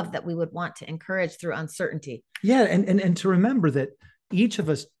that we love, that we would want to encourage through uncertainty. Yeah. And to remember that each of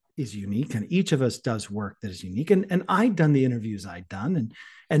us is unique and each of us does work that is unique. And I'd done the interviews I'd done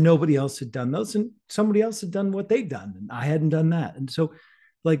and nobody else had done those, and somebody else had done what they'd done and I hadn't done that. And so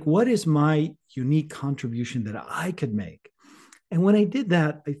what is my unique contribution that I could make? And when I did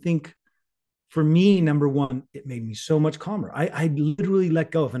that, I think for me, number one, it made me so much calmer. I literally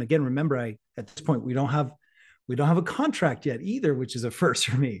let go of, and again, remember, at this point, we don't have a contract yet either, which is a first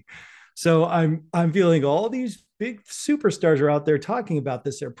for me. So I'm feeling all these big superstars are out there talking about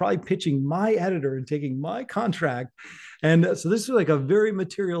this. They're probably pitching my editor and taking my contract. And so this was like a very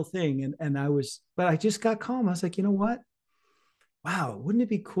material thing. But I just got calm. I was like, you know what? Wow, wouldn't it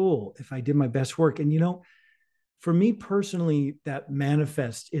be cool if I did my best work? And, for me personally, that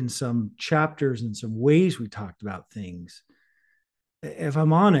manifests in some chapters and some ways we talked about things. If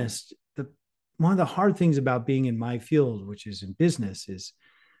I'm honest, one of the hard things about being in my field, which is in business, is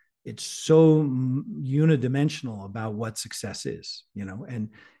it's so unidimensional about what success is, and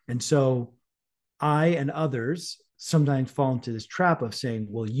so I and others sometimes fall into this trap of saying,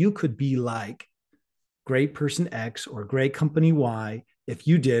 well, you could be like great person X or great company Y if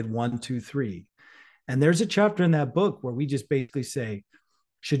you did 1, 2, 3. And there's a chapter in that book where we just basically say,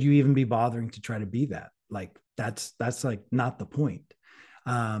 should you even be bothering to try to be that? Like, that's like not the point.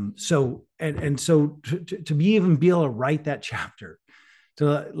 So to be able to write that chapter,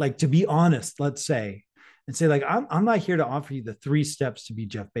 to be honest, let's say, and say, like, I'm not here to offer you the 3 steps to be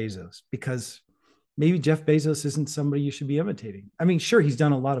Jeff Bezos, because maybe Jeff Bezos isn't somebody you should be imitating. I mean, sure, he's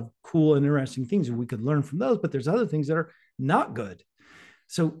done a lot of cool and interesting things, and we could learn from those, but there's other things that are not good.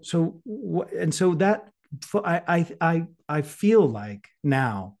 And so that I feel like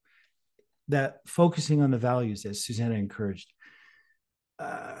now that focusing on the values, as Susannah encouraged,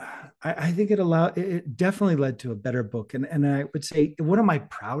 I think it definitely led to a better book. And I would say, what am I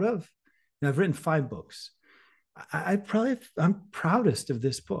proud of? And I've written 5 books. I'm proudest of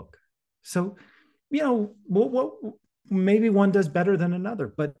this book. So, what maybe one does better than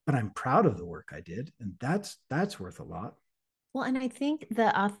another, but I'm proud of the work I did, and that's worth a lot. Well, and I think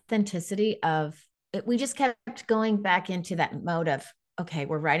the authenticity of it, we just kept going back into that mode of, okay,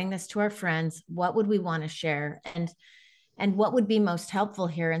 we're writing this to our friends. What would we want to share? And what would be most helpful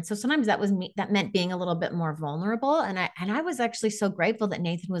here? And so sometimes that meant being a little bit more vulnerable. And I was actually so grateful that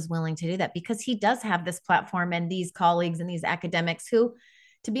Nathan was willing to do that, because he does have this platform and these colleagues and these academics who,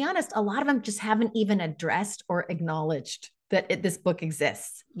 to be honest, a lot of them just haven't even addressed or acknowledged that this book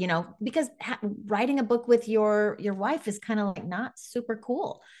exists, because writing a book with your wife is kind of like not super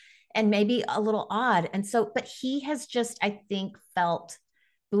cool and maybe a little odd. And so, but he has just, I think, felt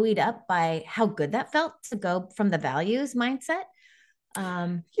buoyed up by how good that felt to go from the values mindset.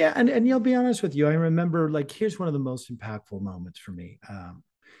 Yeah. And you'll be honest with you. I remember, like, here's one of the most impactful moments for me.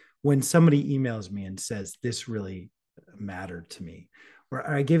 When somebody emails me and says, this really mattered to me. Or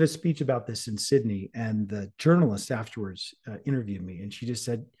I gave a speech about this in Sydney, and the journalist afterwards interviewed me, and she just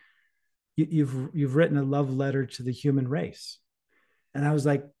said, you've written a love letter to the human race. And I was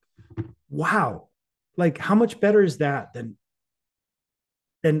like, wow, like, how much better is that than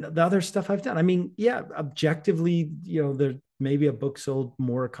the other stuff I've done? I mean, yeah, objectively, there maybe a book sold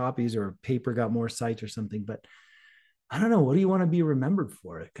more copies or a paper got more sites or something, but I don't know. What do you want to be remembered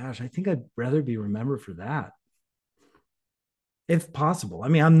for? Gosh, I think I'd rather be remembered for that, if possible. I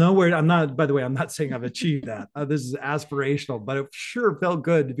mean, I'm not, by the way, I'm not saying I've achieved that. This is aspirational, but it sure felt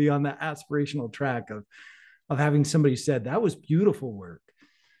good to be on that aspirational track of having somebody said, that was beautiful work.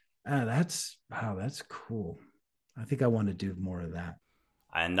 That's cool. I think I want to do more of that.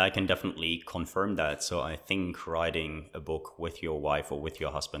 And I can definitely confirm that. So I think writing a book with your wife or with your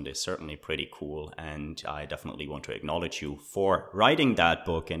husband is certainly pretty cool. And I definitely want to acknowledge you for writing that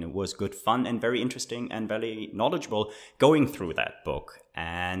book. And it was good fun and very interesting and very knowledgeable going through that book.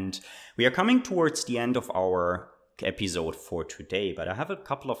 And we are coming towards the end of our episode for today, but I have a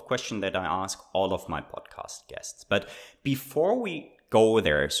couple of questions that I ask all of my podcast guests. But before we go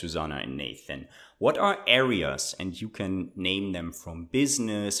there, Susannah and Nathan, what are areas, and you can name them from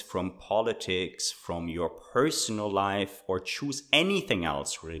business, from politics, from your personal life, or choose anything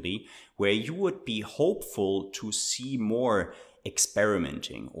else really, where you would be hopeful to see more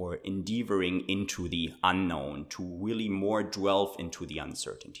experimenting or endeavoring into the unknown, to really more delve into the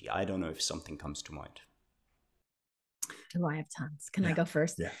uncertainty? I don't know if something comes to mind. Oh, I have tons. Can I go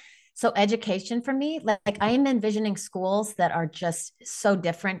first? Yeah. So education for me, like I am envisioning schools that are just so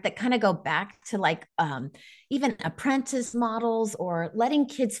different, that kind of go back to like even apprentice models, or letting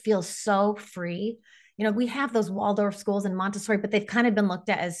kids feel so free. We have those Waldorf schools and Montessori, but they've kind of been looked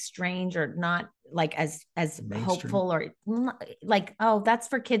at as strange, or not like as hopeful, or like, oh, that's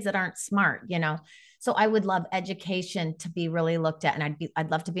for kids that aren't smart, So I would love education to be really looked at, and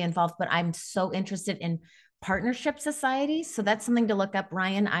I'd love to be involved, but I'm so interested in partnership societies. So that's something to look up.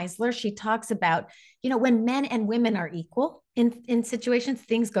 Ryan Eisler, she talks about, when men and women are equal in situations,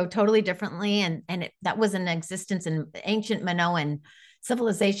 things go totally differently. And that was in existence in ancient Minoan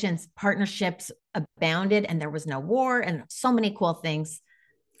civilizations. Partnerships abounded, and there was no war, and so many cool things.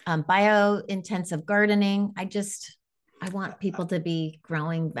 Bio-intensive gardening. I want people to be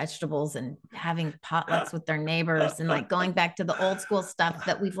growing vegetables and having potlucks with their neighbors, and like going back to the old school stuff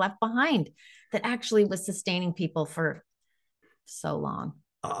that we've left behind that actually was sustaining people for so long.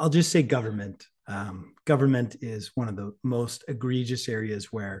 I'll just say government. Government is one of the most egregious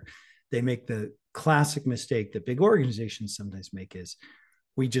areas where they make the classic mistake that big organizations sometimes make, is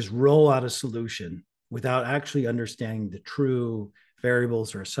we just roll out a solution without actually understanding the true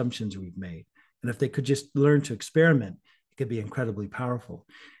variables or assumptions we've made. And if they could just learn to experiment, it could be incredibly powerful.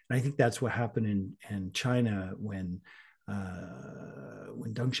 And I think that's what happened in China when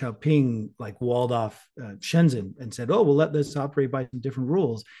Deng Xiaoping walled off Shenzhen and said, "Oh, we'll let this operate by some different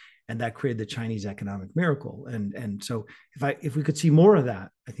rules," and that created the Chinese economic miracle. And so if we could see more of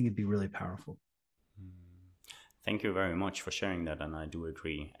that, I think it'd be really powerful. Thank you very much for sharing that. And I do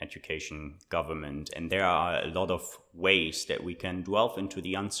agree, education, government, and there are a lot of ways that we can delve into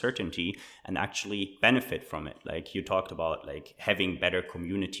the uncertainty and actually benefit from it. Like you talked about, like having better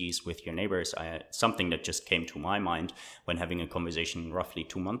communities with your neighbors. Something that just came to my mind when having a conversation roughly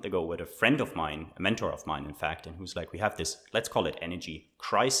 2 months ago with a friend of mine, a mentor of mine, in fact, and who's like, we have this, let's call it energy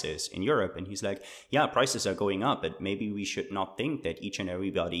crisis in Europe. And he's like, yeah, prices are going up, but maybe we should not think that each and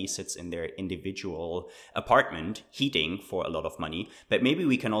everybody sits in their individual apartment heating for a lot of money, but maybe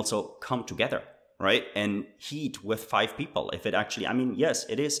we can also come together, right, and heat with 5 people. If it actually, I mean, yes,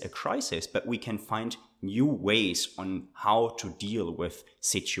 it is a crisis, but we can find new ways on how to deal with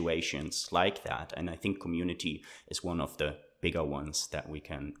situations like that. And I think community is one of the bigger ones that we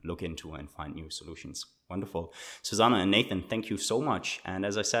can look into and find new solutions. Wonderful. Susannah and Nathan, thank you so much. And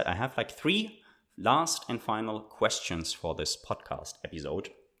as I said, I have like 3 last and final questions for this podcast episode.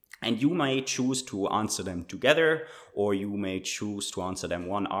 And you may choose to answer them together, or you may choose to answer them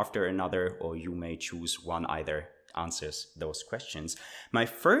one after another, or you may choose one either answers those questions. My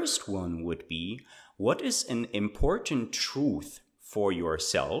first one would be, what is an important truth for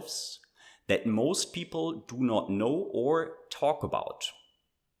yourselves that most people do not know or talk about?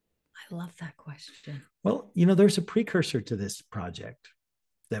 I love that question. Well, you know, there's a precursor to this project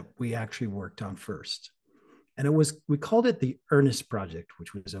that we actually worked on first. And we called it the Earnest Project,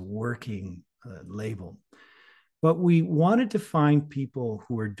 which was a working label. But we wanted to find people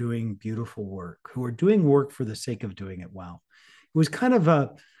who are doing beautiful work, who are doing work for the sake of doing it well. It was kind of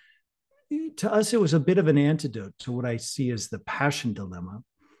to us, it was a bit of an antidote to what I see as the passion dilemma,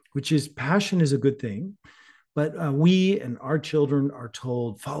 which is passion is a good thing. But we and our children are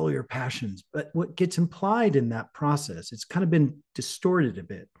told, follow your passions. But what gets implied in that process, it's kind of been distorted a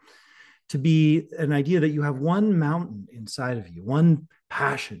bit to be an idea that you have one mountain inside of you, one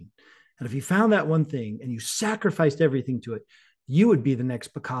passion. And if you found that one thing and you sacrificed everything to it, you would be the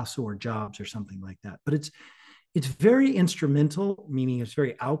next Picasso or Jobs or something like that. But it's very instrumental, meaning it's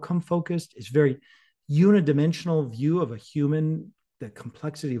very outcome focused. It's very unidimensional view of a human, the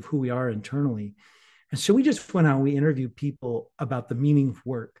complexity of who we are internally. And so we just went out, we interviewed people about the meaning of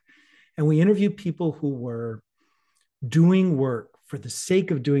work. And we interviewed people who were doing work for the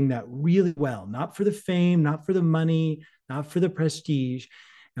sake of doing that really well, not for the fame, not for the money, not for the prestige.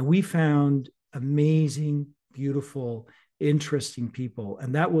 And we found amazing, beautiful, interesting people.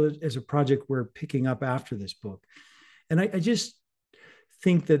 And that was as a project we're picking up after this book. And I just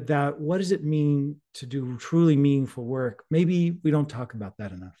think that what does it mean to do truly meaningful work? Maybe we don't talk about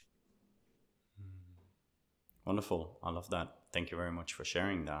that enough. Wonderful. I love that. Thank you very much for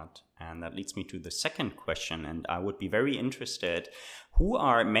sharing that. And that leads me to the second question. And I would be very interested, who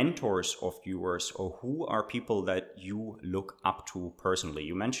are mentors of yours, or who are people that you look up to personally?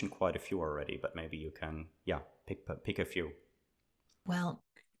 You mentioned quite a few already, but maybe you can, pick a few. Well,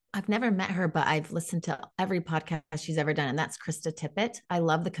 I've never met her, but I've listened to every podcast she's ever done. And that's Krista Tippett. I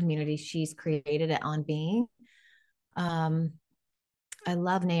love the community she's created at On Being. I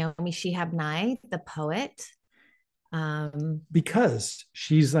love Naomi Shihab Nye, the poet. Because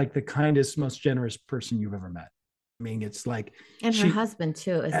she's like the kindest, most generous person you've ever met. I mean, it's like, and her husband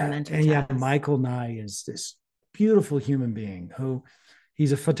too is a mentor. And yeah, Michael Nye is this beautiful human being who,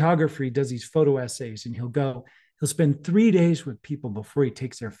 he's a photographer. He does these photo essays, and he'll spend 3 days with people before he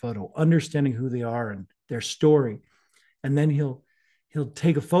takes their photo, understanding who they are and their story. And then he'll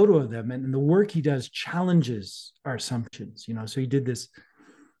take a photo of them, and the work he does challenges our assumptions, you know. So he did this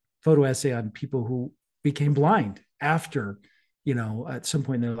photo essay on people who became blind after, you know, at some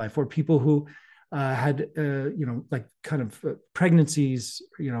point in their life, or people who had, like kind of pregnancies,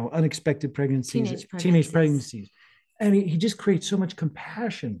 you know, unexpected pregnancies, teenage pregnancies. And he just creates so much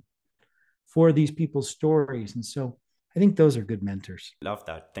compassion for these people's stories. And so I think those are good mentors. Love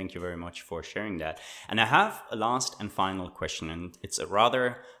that. Thank you very much for sharing that. And I have a last and final question, and it's a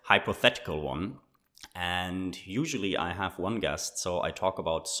rather hypothetical one. And usually I have one guest, so I talk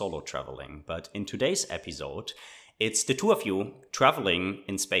about solo traveling. But in today's episode, it's the 2 of you traveling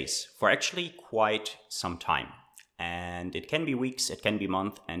in space for actually quite some time. And it can be weeks, it can be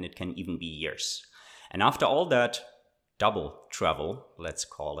months, and it can even be years. And after all that double travel, let's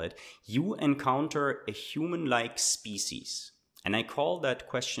call it, you encounter a human-like species. And I call that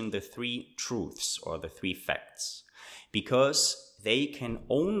question the 3 truths, or the 3 facts, because they can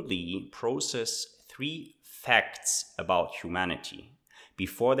only process 3 facts about humanity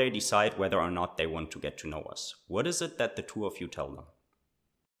before they decide whether or not they want to get to know us. What is it that the 2 of you tell them?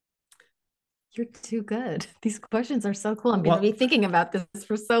 You're too good. These questions are so cool. I'm going to be thinking about this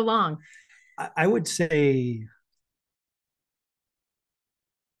for so long. I would say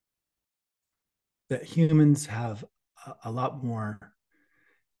that humans have a lot more.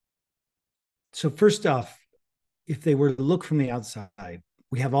 So first off, if they were to look from the outside,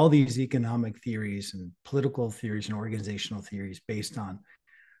 we have all these economic theories and political theories and organizational theories based on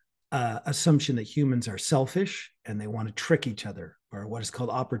assumption that humans are selfish and they want to trick each other, or what is called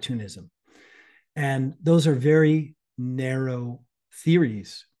opportunism. And those are very narrow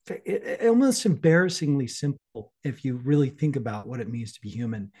theories, almost embarrassingly simple if you really think about what it means to be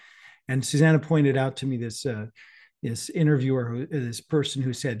human. And Susannah pointed out to me this interviewer, this person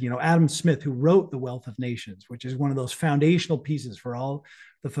who said, Adam Smith, who wrote The Wealth of Nations, which is one of those foundational pieces for all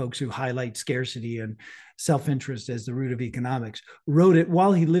the folks who highlight scarcity and self-interest as the root of economics, wrote it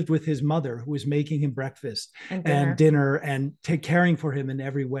while he lived with his mother, who was making him breakfast and dinner and caring for him in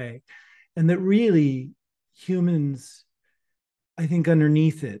every way. And that really humans, I think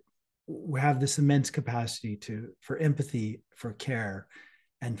underneath it, have this immense capacity for empathy, for care,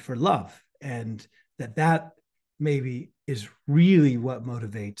 and for love. And that maybe is really what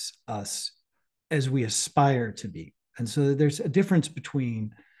motivates us as we aspire to be. And so there's a difference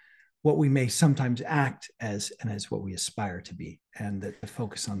between what we may sometimes act as and as what we aspire to be, and the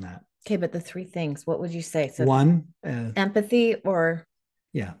focus on that. Okay, but the three things, what would you say? So one, empathy, or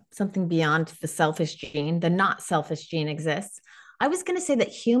something beyond the selfish gene. The not selfish gene exists. I was going to say that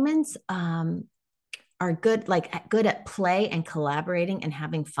humans are good at play and collaborating and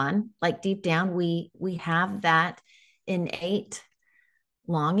having fun. Like deep down, we have that innate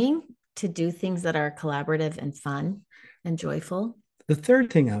longing to do things that are collaborative and fun and joyful. The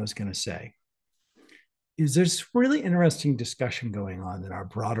third thing I was going to say is there's really interesting discussion going on in our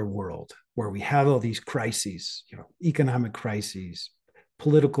broader world where we have all these crises, economic crises,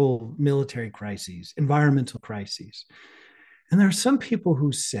 political, military crises, environmental crises. And there are some people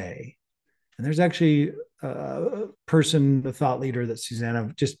who say, and there's actually a person, a thought leader that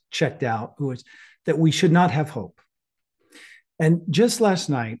Susannah just checked out, who is that we should not have hope. And just last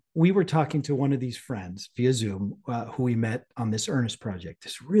night, we were talking to one of these friends via Zoom, who we met on this Earnest project,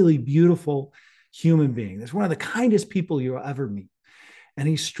 this really beautiful human being. That's one of the kindest people you'll ever meet. And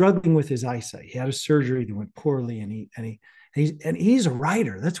he's struggling with his eyesight. He had a surgery that went poorly, and he's a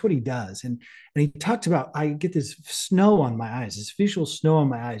writer. That's what he does. And he talked about, I get this snow on my eyes, this visual snow on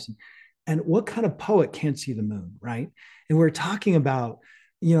my eyes. And what kind of poet can't see the moon, right? And we're talking about,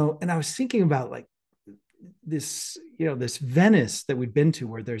 and I was thinking about like this, this Venice that we'd been to,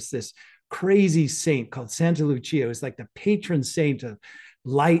 where there's this crazy saint called Santa Lucia. It was like the patron saint of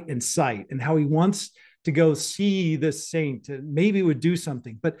light and sight, and how he wants to go see this saint and maybe would do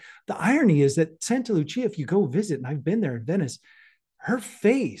something. But the irony is that Santa Lucia, if you go visit, and I've been there in Venice, her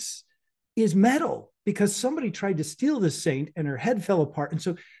face is metal because somebody tried to steal this saint and her head fell apart. And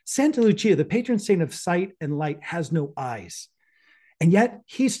so Santa Lucia, the patron saint of sight and light, has no eyes. And yet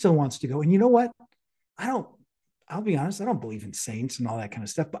he still wants to go. And you know what? I'll be honest, I don't believe in saints and all that kind of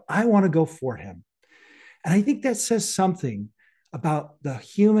stuff, but I want to go for him. And I think that says something about the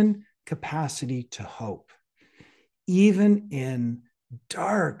human capacity to hope, even in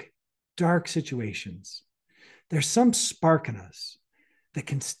dark, dark situations. There's some spark in us that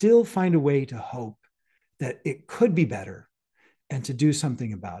can still find a way to hope that it could be better and to do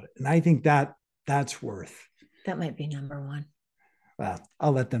something about it. And I think that's worth. That might be number one. Well,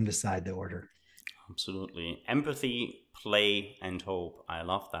 I'll let them decide the order. Absolutely. Empathy, play, and hope. I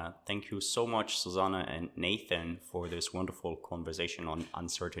love that. Thank you so much, Susannah and Nathan, for this wonderful conversation on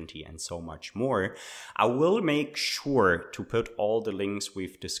uncertainty and so much more. I will make sure to put all the links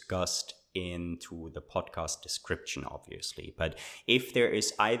we've discussed into the podcast description, obviously. But if there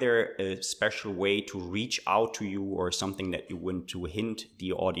is either a special way to reach out to you or something that you want to hint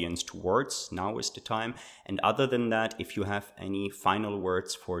the audience towards, now is the time. And other than that, if you have any final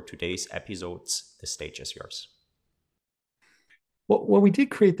words for today's episodes, the stage is yours. Well, we did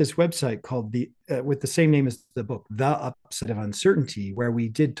create this website called with the same name as the book, The Upside of Uncertainty, where we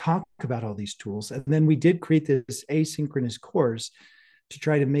did talk about all these tools. And then we did create this asynchronous course to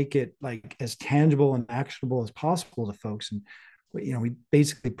try to make it like as tangible and actionable as possible to folks. And, we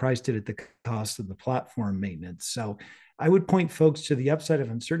basically priced it at the cost of the platform maintenance. So I would point folks to The Upside of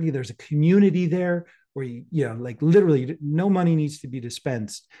Uncertainty. There's a community there where, like literally no money needs to be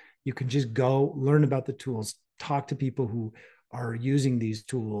dispensed. You can just go learn about the tools, talk to people who are using these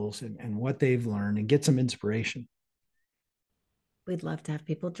tools and what they've learned, and get some inspiration. We'd love to have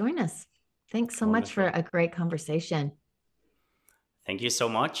people join us. Thanks so much for a great conversation. Thank you so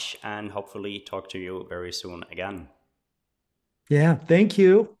much, and hopefully talk to you very soon again. Yeah, thank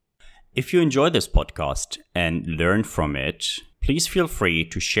you. If you enjoy this podcast and learn from it, please feel free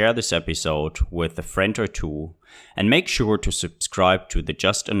to share this episode with a friend or two, and make sure to subscribe to the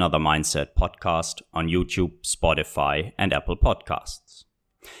Just Another Mindset podcast on YouTube, Spotify, and Apple Podcasts.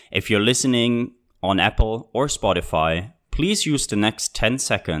 If you're listening on Apple or Spotify, please use the next 10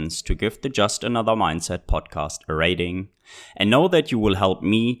 seconds to give the Just Another Mindset podcast a rating, and know that you will help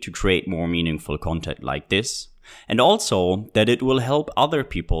me to create more meaningful content like this, and also that it will help other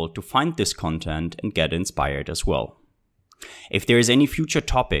people to find this content and get inspired as well. If there is any future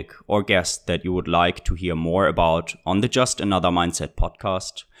topic or guest that you would like to hear more about on the Just Another Mindset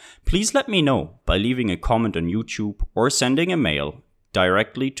podcast, please let me know by leaving a comment on YouTube or sending a mail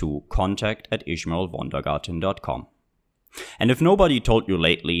directly to contact@ishmaelwondergarten.com. And if nobody told you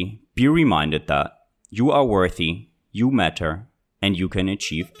lately, be reminded that you are worthy, you matter, and you can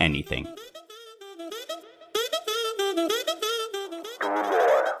achieve anything.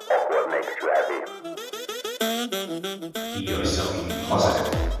 Be yourself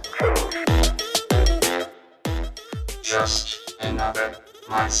positive. Just another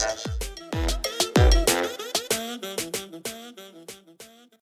mindset.